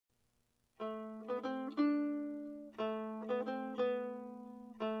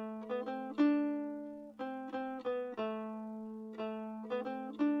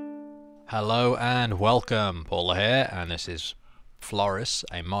Hello and welcome, Pauleh here, and this is Floris,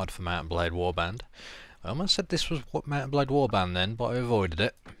 a mod for Mount & Blade Warband. I almost said this was what Mount & Blade Warband then, but I avoided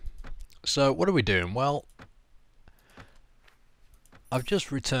it. So what are we doing? Well, I've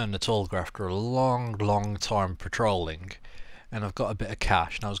just returned to Tulga after a long time patrolling, and I've got a bit of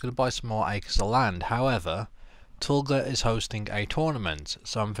cash. Now I was going to buy some more acres of land, however, Tulga is hosting a tournament,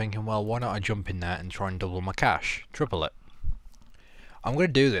 so I'm thinking, well, why not I jump in there and try and double my cash, triple it. I'm going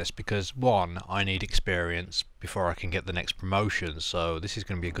to do this because, one, I need experience before I can get the next promotion, so this is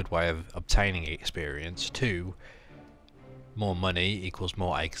going to be a good way of obtaining experience. Two, more money equals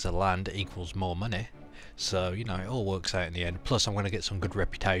more acres of land equals more money, so, you know, it all works out in the end. Plus I'm going to get some good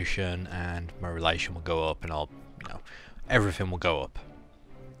reputation and my relation will go up and everything will go up.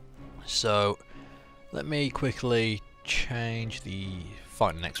 So, let me quickly change the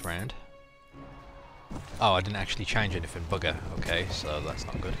fight next round. Oh, I didn't actually change anything, bugger. Okay, so that's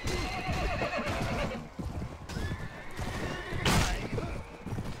not good.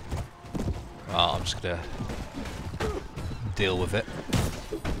 Well, I'm just gonna deal with it.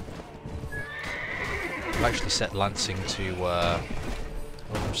 I've actually set Lancing to, oh,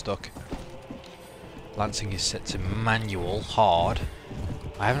 I'm stuck. Lancing is set to manual, hard.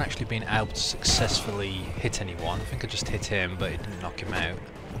 I haven't actually been able to successfully hit anyone. I think I just hit him, but it didn't knock him out.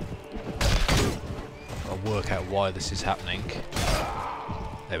 Work out why this is happening.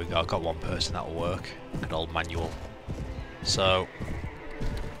 There we go, I've got one person that'll work. Good old manual. So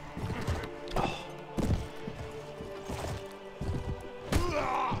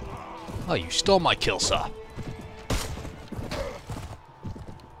oh, you stole my kill, sir.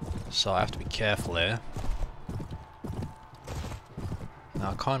 So I have to be careful here.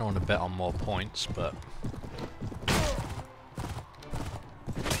 Now I kinda want to bet on more points, but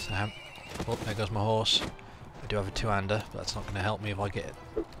oh, there goes my horse. I do have a two-hander, but that's not going to help me if I get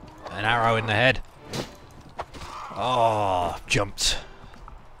an arrow in the head. Oh, jumped.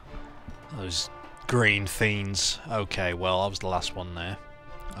 Those green fiends. Okay, well, I was the last one there.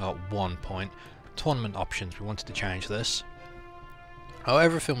 I got 1 point. Tournament options, we wanted to change this. Oh,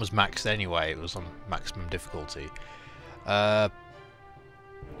 everything was maxed anyway. It was on maximum difficulty. Now,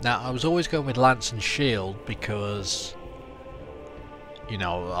 I was always going with Lance and Shield because, you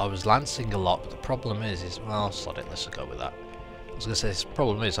know, I was lancing a lot, but the problem is well, sod it, let's go with that. I was going to say, the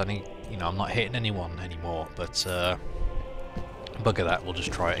problem is, I'm not hitting anyone anymore, but bugger that, we'll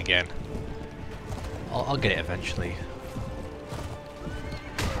just try it again. I'll get it eventually.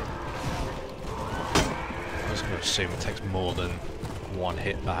 I was going to assume it takes more than one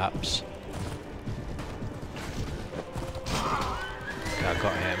hit, perhaps. Okay, I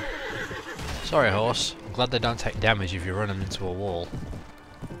got him. Sorry, horse. I'm glad they don't take damage if you run them into a wall.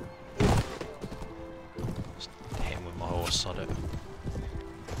 Sod it.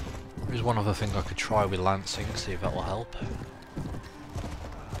 There's one other thing I could try with Lancing, see if that will help.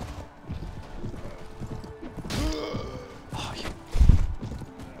 Oh, yeah.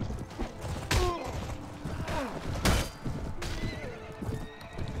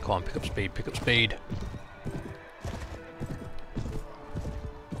 Come on, pick up speed, pick up speed.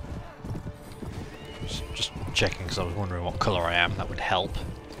 Just checking because I was wondering what colour I am, that would help.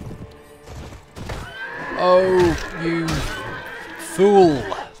 Oh, you fool!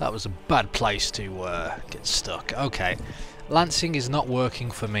 That was a bad place to get stuck. Okay, Lancing is not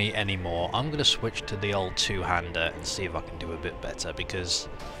working for me anymore. I'm going to switch to the old two-hander and see if I can do a bit better because,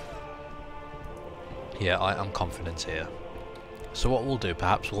 yeah, I'm confident here. So what we'll do,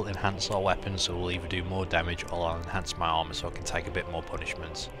 perhaps we'll enhance our weapons, so we'll either do more damage or I'll enhance my armor so I can take a bit more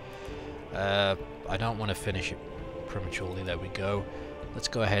punishments. I don't want to finish it prematurely, there we go. Let's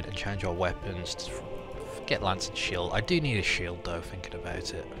go ahead and change our weapons to get Lance and Shield. I do need a shield though, thinking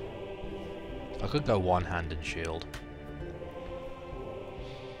about it. I could go one-hand and shield.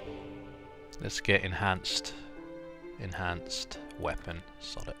 Let's get enhanced weapon.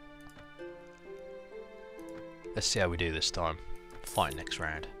 Sod it. Let's see how we do this time. Fight next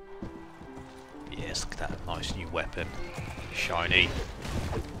round. Yes, look at that nice new weapon. Shiny.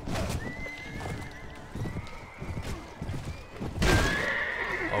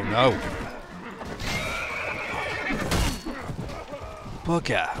 Oh no!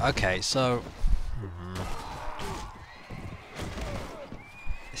 Bugger. Okay, so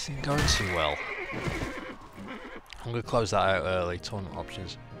this isn't going too well. I'm going to close that out early. Tournament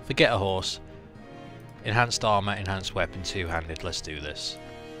options. Forget a horse. Enhanced armor, enhanced weapon, two-handed. Let's do this.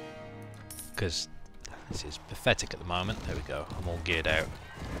 Because this is pathetic at the moment. There we go. I'm all geared out.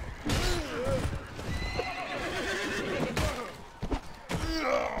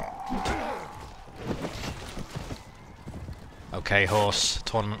 Okay, horse.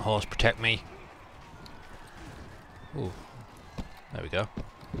 Tournament horse, protect me. Ooh. There we go.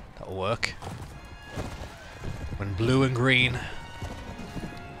 That'll work. When blue and green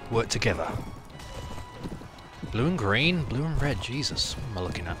work together. Blue and green? Blue and red, Jesus. What am I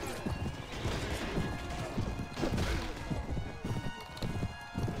looking at?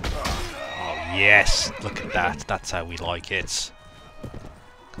 Oh yes! Look at that. That's how we like it.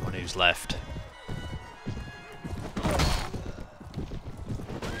 Come on, who's left?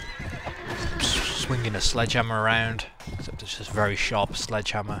 Swinging a sledgehammer around. Except it's just a very sharp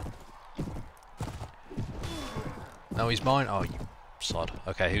sledgehammer. No, he's mine? Oh, you sod.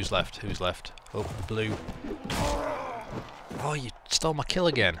 Okay, who's left? Who's left? Oh, blue. Oh, you stole my kill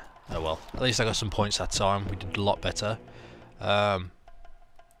again. Oh well. At least I got some points that time. We did a lot better. Let's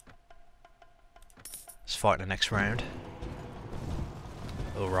fight the next round.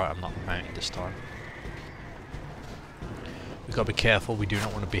 Oh right, I'm not mounted this time. We've got to be careful. We do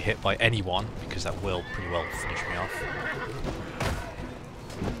not want to be hit by anyone, because that will pretty well finish me off.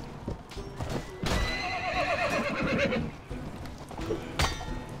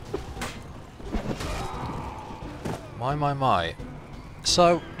 My.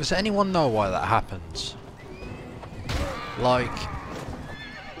 So, does anyone know why that happens? Like,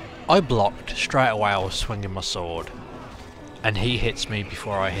 I blocked straight away. I was swinging my sword, and he hits me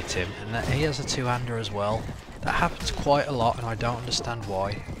before I hit him, and that he has a two-hander as well. That happens quite a lot, and I don't understand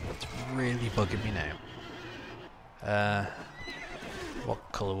why. It's really bugging me now.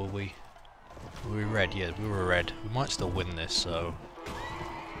 What colour were we? Were we red? Yeah, we were red. We might still win this, so...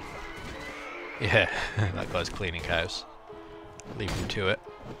 Yeah, that guy's cleaning house. Leave him to it.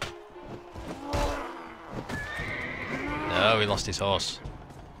 No, he lost his horse.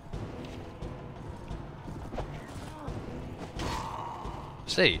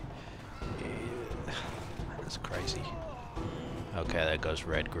 See? That's crazy. Okay, there goes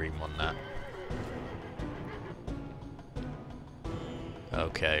red, green won that.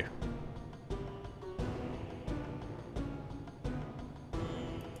 Okay.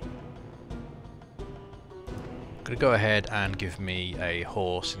 I'm gonna go ahead and give me a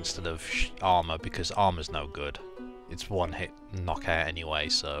horse instead of armor, because armor's no good. It's one hit knockout anyway,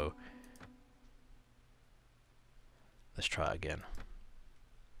 so let's try it again.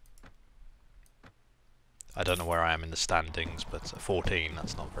 I don't know where I am in the standings, but 14,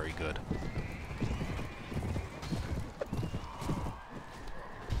 that's not very good.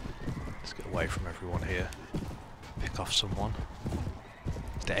 Let's get away from everyone here. Pick off someone.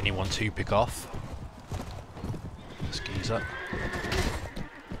 Is there anyone to pick off? Skis up.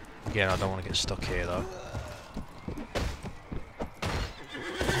 Again, I don't want to get stuck here though.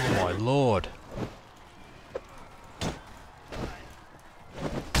 Oh my lord.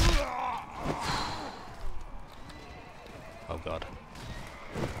 Oh god.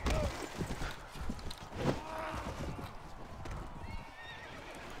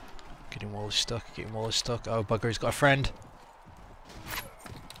 Getting Wallace stuck, getting Wallace stuck. Oh bugger, he's got a friend.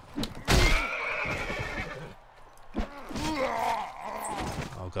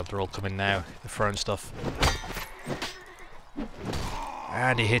 Oh god, they're all coming now. They're throwing stuff.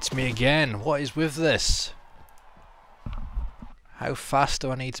 And he hits me again. What is with this? How fast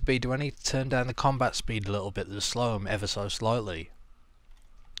do I need to be? Do I need to turn down the combat speed a little bit to slow him ever so slightly?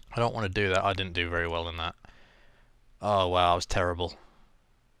 I don't want to do that. I didn't do very well in that. Oh wow, I was terrible.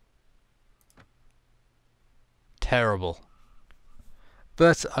 Terrible.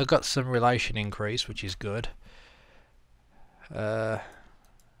 But I got some relation increase, which is good. How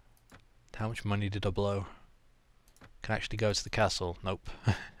much money did I blow? Can I actually go to the castle? Nope.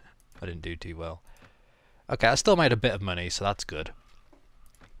 I didn't do too well. Okay, I still made a bit of money, so that's good.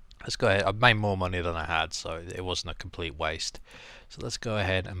 Let's go ahead. I made more money than I had, so it wasn't a complete waste. So let's go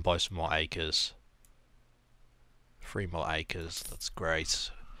ahead and buy some more acres. 3 more acres, that's great.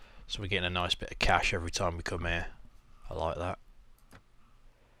 So we're getting a nice bit of cash every time we come here. I like that.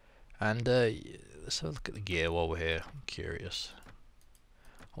 And let's have a look at the gear while we're here. I'm curious.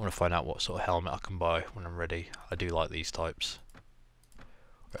 I want to find out what sort of helmet I can buy when I'm ready. I do like these types. Or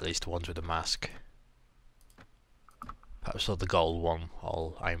at least the ones with a mask. Perhaps the gold one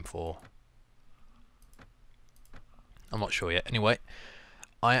I'll aim for. I'm not sure yet. Anyway,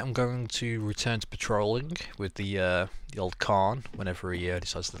 I am going to return to patrolling with the old Khan whenever he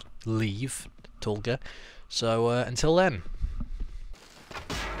decides to leave Tulga. So until then,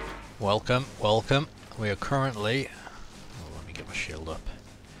 welcome. We are currently... Oh, let me get my shield up.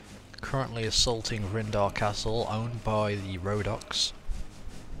 Currently assaulting Rindar Castle, owned by the Rodoks.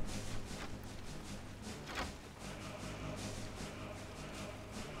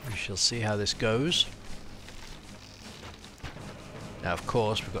 We shall see how this goes. Now of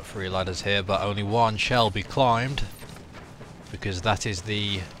course we've got 3 ladders here, but only one shall be climbed, because that is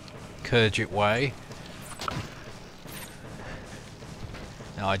the Khergit way.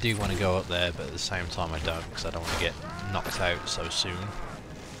 Now I do want to go up there, but at the same time I don't, because I don't want to get knocked out so soon.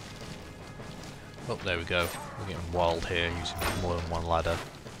 Oh, there we go. We're getting wild here, using more than one ladder.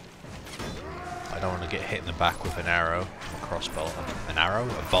 I don't want to get hit in the back with an arrow from a crossbow. An arrow?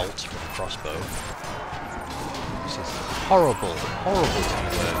 A bolt from a crossbow. This is horrible, horrible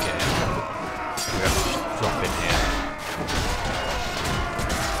teamwork here. We have to just drop in here.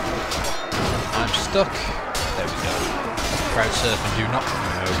 I'm stuck. There we go. Crowd surfing, do not.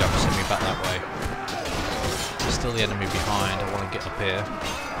 No, don't send me back that way. There's still the enemy behind. I want to get up here.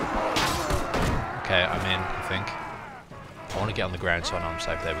 Okay, I'm in, I think. I want to get on the ground so I know I'm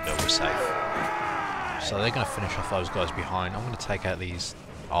safe. There we go, we're safe. So they're going to finish off those guys behind. I'm going to take out these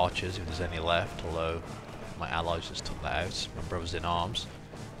archers if there's any left, although my allies just took that out. My brothers in arms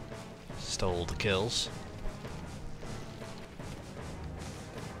stole all the kills.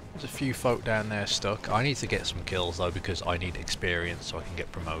 There's a few folk down there stuck. I need to get some kills though, because I need experience so I can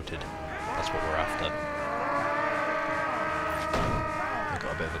get promoted. That's what we're after. We've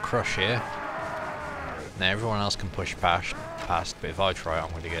got a bit of a crush here. Now everyone else can push past, but if I try it,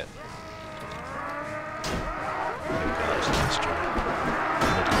 I'm going to get... There we go, that was a nice jump.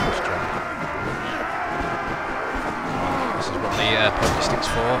 Nice jump. This is what the poker stick's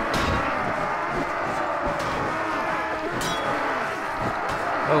for.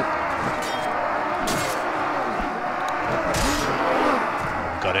 Oh!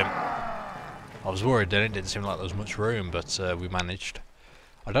 Got him. I was worried then, it didn't seem like there was much room, but we managed.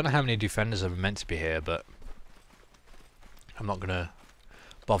 I don't know how many defenders are meant to be here, but I'm not going to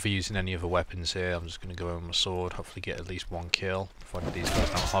bother using any other weapons here. I'm just going to go in with my sword, hopefully get at least one kill, provided these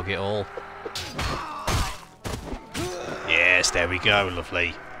guys don't hog it all. Yes, there we go,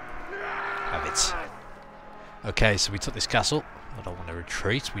 lovely. Have it. Okay, so we took this castle. I don't want to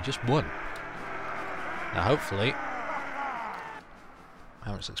retreat, we just won. Now hopefully,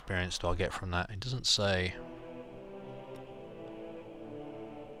 how much experience do I get from that? It doesn't say.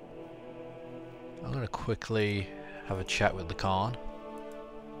 I'm going to quickly have a chat with the Khan.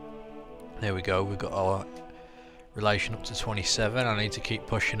 There we go, we've got our relation up to 27, I need to keep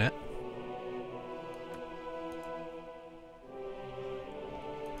pushing it.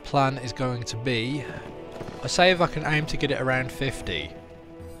 Plan is going to be, I say if I can aim to get it around 50.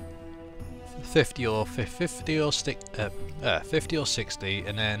 50 or 50 or 60,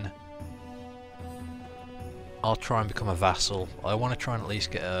 and then I'll try and become a vassal. I want to try and at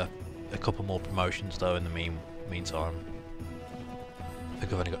least get a couple more promotions though in the meantime. I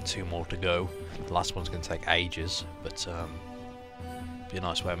think I've only got 2 more to go. The last one's going to take ages, but be a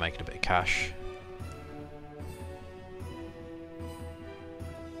nice way of making a bit of cash.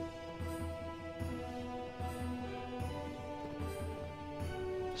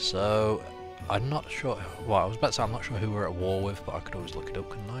 So I'm not sure. Well, I was about to say I'm not sure who we're at war with, but I could always look it up,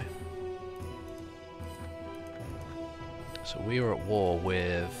 couldn't I? So we were at war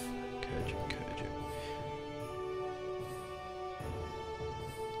with Khergit.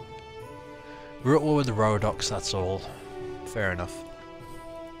 We're at war with the Rodoks, that's all. Fair enough.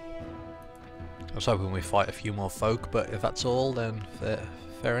 I was hoping we'd fight a few more folk, but if that's all, then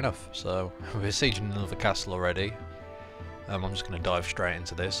fair enough. So we're sieging another castle already. I'm just going to dive straight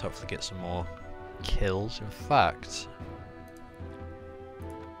into this, hopefully get some more kills. In fact,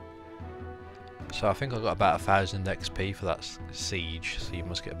 so I think I got about 1000 XP for that siege, so you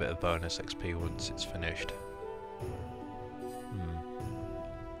must get a bit of bonus XP once it's finished.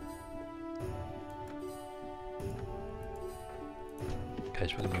 Okay,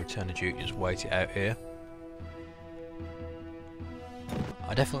 so we're going to return to duty, just wait it out here.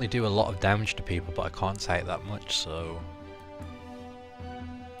 I definitely do a lot of damage to people, but I can't take that much, so...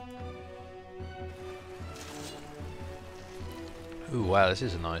 Ooh, wow, this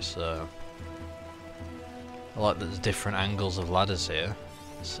is a nice... I like that there's different angles of ladders here.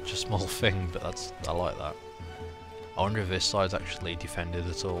 It's such a small thing, but I like that. I wonder if this side's actually defended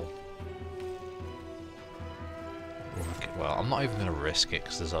at all. Well, I'm not even going to risk it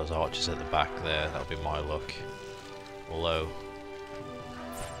because there's those archers at the back there. That'll be my luck. Although...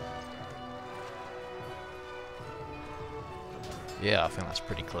 yeah, I think that's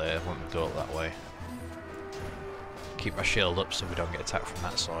pretty clear. I won't go up that way. Keep my shield up so we don't get attacked from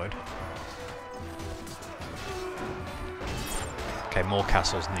that side. Okay, more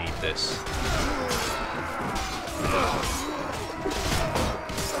castles need this.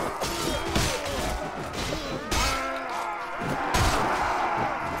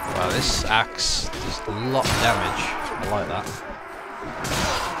 Wow, this axe does a lot of damage. I like that.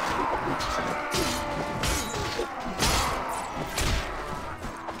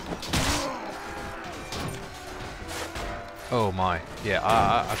 Oh my, yeah,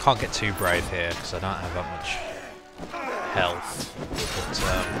 I can't get too brave here because I don't have that much health.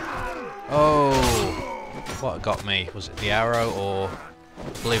 But, oh, what got me? Was it the arrow, or I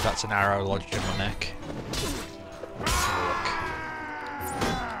believe that's an arrow lodged in my neck. Let's have a look.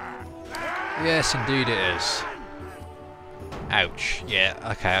 Yes, indeed it is. Ouch. Yeah,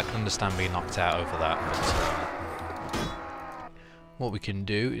 okay, I can understand being knocked out over that. But, what we can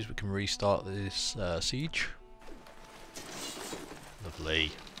do is we can restart this siege.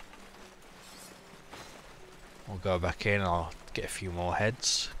 Lovely. We'll go back in, I'll get a few more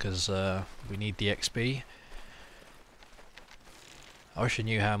heads, because we need the XP. I wish I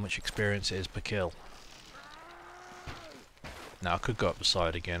knew how much experience it is per kill. Now I could go up the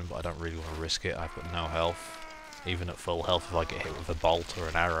side again, but I don't really want to risk it. I've got no health. Even at full health, if I get hit with a bolt or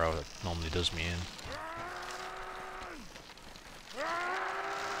an arrow, it normally does me in.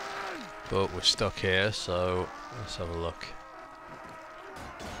 But we're stuck here, so let's have a look.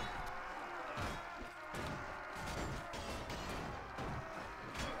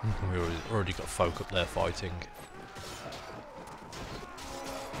 We already got folk up there fighting.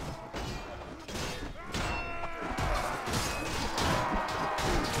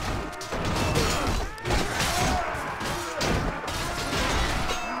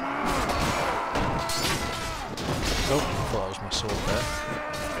 Oh, I thought that was my sword there.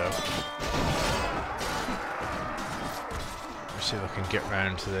 There we go. Let's see if I can get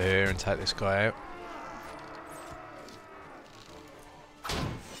round to here and take this guy out.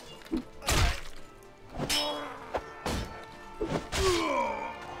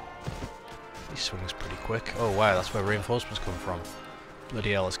 He swings pretty quick. Oh wow, that's where reinforcements come from.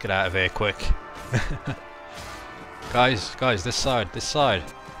 Bloody hell, let's get out of here quick. Guys, this side.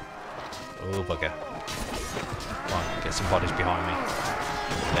 Oh bugger. Come on, get some bodies behind me.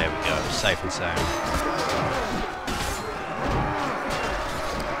 There we go, safe and sound.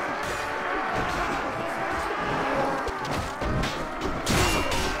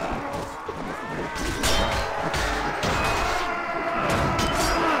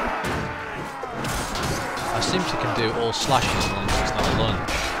 Seems you can do all slashes as long as it's not a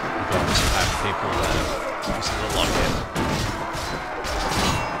lunge, regardless of how many people there. Does it look like it?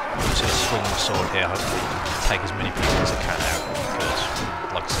 I'm just going to swing my sword here, hopefully take as many people as I can out, because,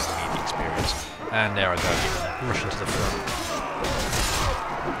 like I said, I need the experience. And there I go, rushing to the front.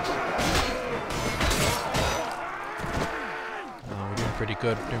 Oh, we're doing pretty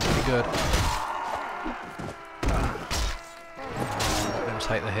good, Let them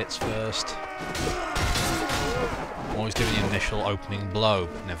take the hits first. Always doing the initial opening blow,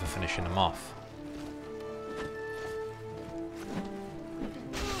 but never finishing them off.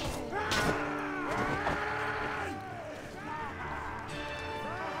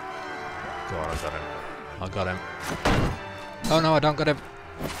 God, I got him. Oh no, I don't got him.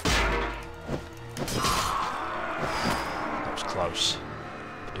 That was close.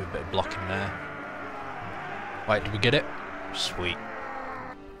 Do a bit of blocking there. Wait, did we get it? Sweet.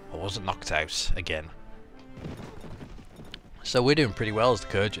 I wasn't knocked out again. So we're doing pretty well as the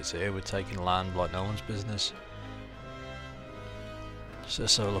Kurgits here. We're taking land like no one's business. So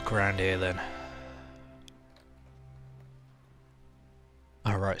let's have a look around here then.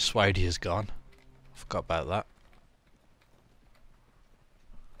 Alright, Swadia's gone. Forgot about that.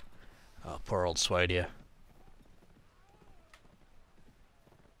 Oh, poor old Swadia.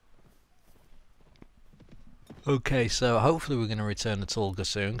 Okay, so hopefully we're going to return to Tulga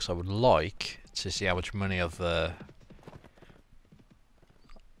soon, because I would like to see how much money I've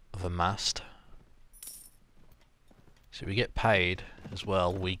amassed. So we get paid as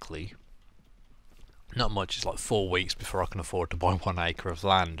well weekly. Not much, it's like 4 weeks before I can afford to buy 1 acre of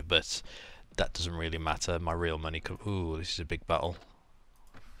land, but that doesn't really matter. My real money ooh, this is a big battle.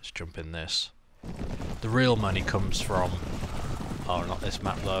 Let's jump in this. The real money comes from... oh, not this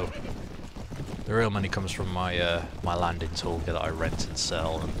map though. The real money comes from my my land in Tulga that I rent and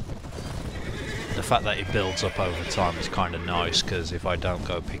sell, and the fact that it builds up over time is kind of nice, because if I don't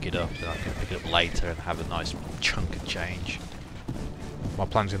go pick it up, then I can pick it up later and have a nice chunk of change. My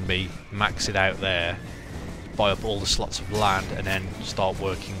plan's going to be max it out there, buy up all the slots of land, and then start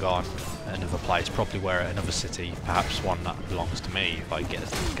working on another place, probably where another city, perhaps one that belongs to me if I get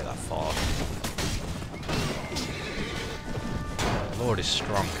that far. The Lord is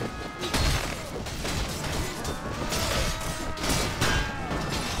strong.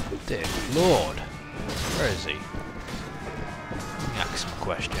 Dear Lord, where is he? Let me ask him a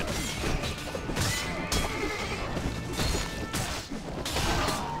question.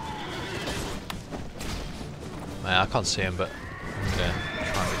 I can't see him, but I'm gonna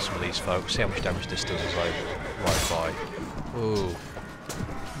try and get some of these folks. See how much damage this does as I ride by. Ooh.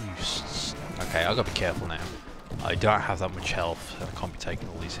 Okay, I've got to be careful now. I don't have that much health, so I can't be taking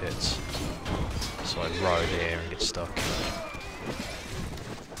all these hits. So I ride here and get stuck.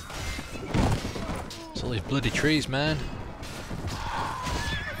 It's all these bloody trees, man.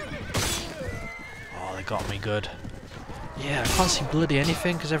 Oh, they got me good. Yeah, I can't see bloody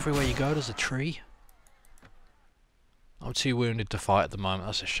anything because everywhere you go there's a tree. I'm too wounded to fight at the moment.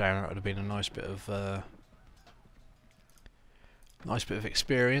 That's a shame. That would have been a nice bit of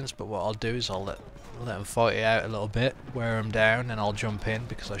experience. But what I'll do is I'll let them fight it out a little bit, wear them down, and I'll jump in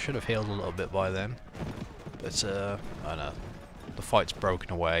because I should have healed a little bit by then. But I don't know. The fight's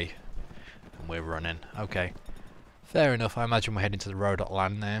broken away, and we're running. Okay, fair enough. I imagine we're heading to the road at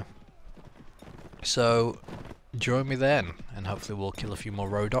land now. So join me then, and hopefully we'll kill a few more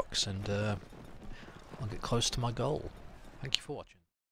Rodoks, and I'll get close to my goal. Thank you for watching.